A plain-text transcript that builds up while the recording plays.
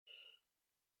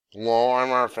Hello,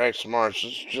 I'm Artifacts of Mars.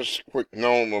 This is just a quick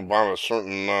note about a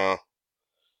certain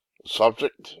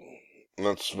subject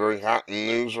that's very hot in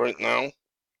the news right now.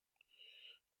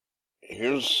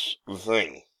 Here's the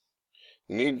thing.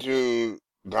 You need to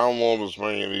download as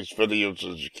many of these videos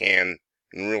as you can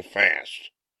and real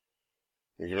fast.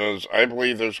 Because I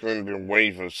believe there's going to be a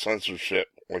wave of censorship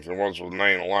like there was with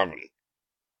 9/11.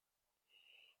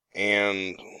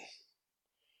 And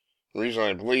the reason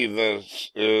I believe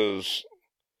this is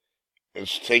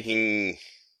it's taking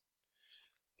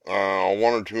 1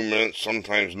 or 2 minutes,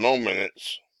 sometimes no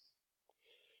minutes,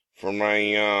 for my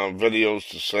videos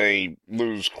to say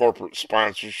lose corporate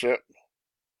sponsorship,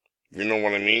 if you know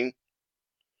what I mean.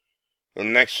 The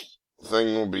next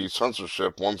thing will be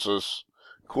censorship once this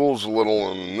cools a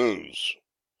little in the news.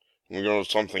 We go to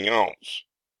something else.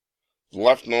 The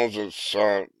left knows it's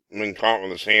been caught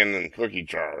with his hand in a cookie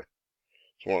jar.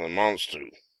 That's what it amounts to.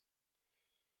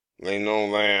 They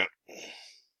know that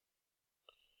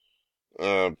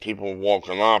people have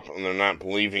woken up and they're not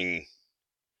believing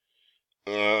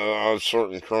a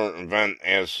certain current event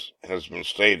as has been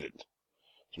stated.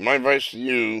 So my advice to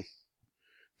you,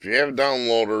 if you have a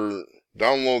downloader,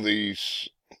 download these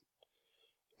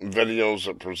videos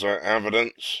that present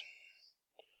evidence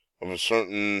of a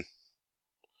certain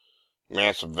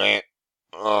massive event.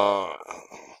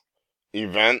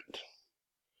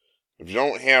 If you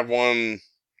don't have one,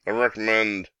 I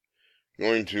recommend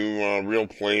going to Real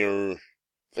Player.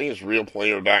 I think it's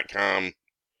realplayer.com.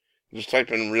 Just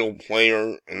type in Real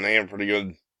Player, and they have a pretty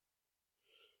good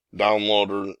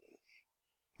downloader.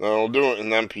 They'll do it in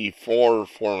MP4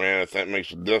 format if that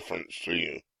makes a difference to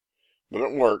you. But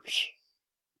it works.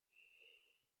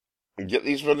 Get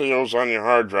these videos on your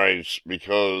hard drives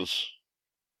because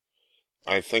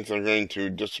I think they're going to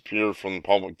disappear from the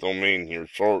public domain here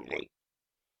shortly.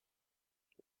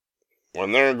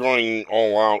 When they're going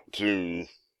all out to,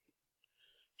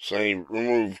 say,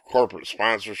 remove corporate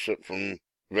sponsorship from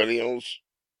videos,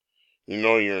 you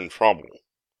know you're in trouble.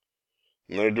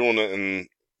 And they're doing it in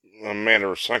a matter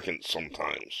of seconds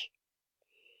sometimes.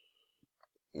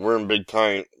 We're in big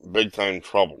time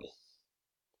trouble.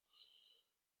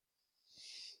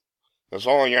 That's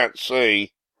all I got to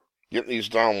say. Get these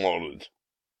downloaded.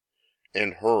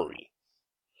 And hurry.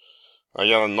 I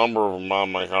got a number of them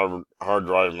on my hard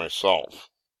drive myself.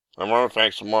 I'm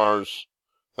Artifacts of Mars.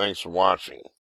 Thanks for watching.